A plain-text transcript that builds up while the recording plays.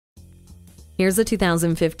Here's a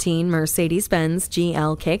 2015 Mercedes-Benz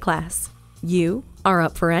GLK-Class. You are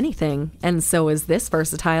up for anything, and so is this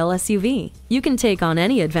versatile SUV. You can take on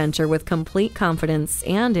any adventure with complete confidence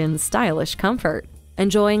and in stylish comfort.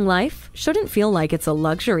 Enjoying life shouldn't feel like it's a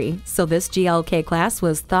luxury, so this GLK-Class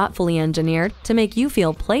was thoughtfully engineered to make you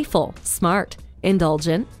feel playful, smart,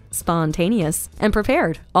 indulgent, spontaneous, and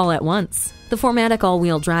prepared all at once. The 4MATIC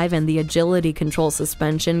all-wheel drive and the agility control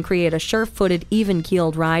suspension create a sure-footed,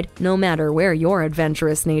 even-keeled ride no matter where your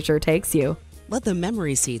adventurous nature takes you. Let the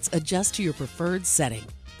memory seats adjust to your preferred setting.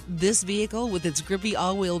 This vehicle with its grippy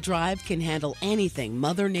all-wheel drive can handle anything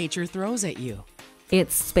Mother Nature throws at you.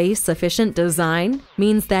 Its space-efficient design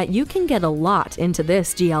means that you can get a lot into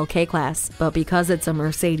this GLK-Class, but because it's a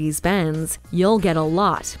Mercedes-Benz, you'll get a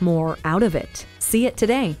lot more out of it. See it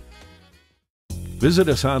today. Visit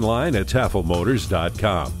us online at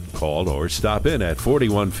tafelmotors.com. Call or stop in at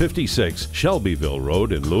 4156 Shelbyville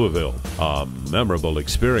Road in Louisville. A memorable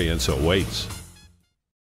experience awaits.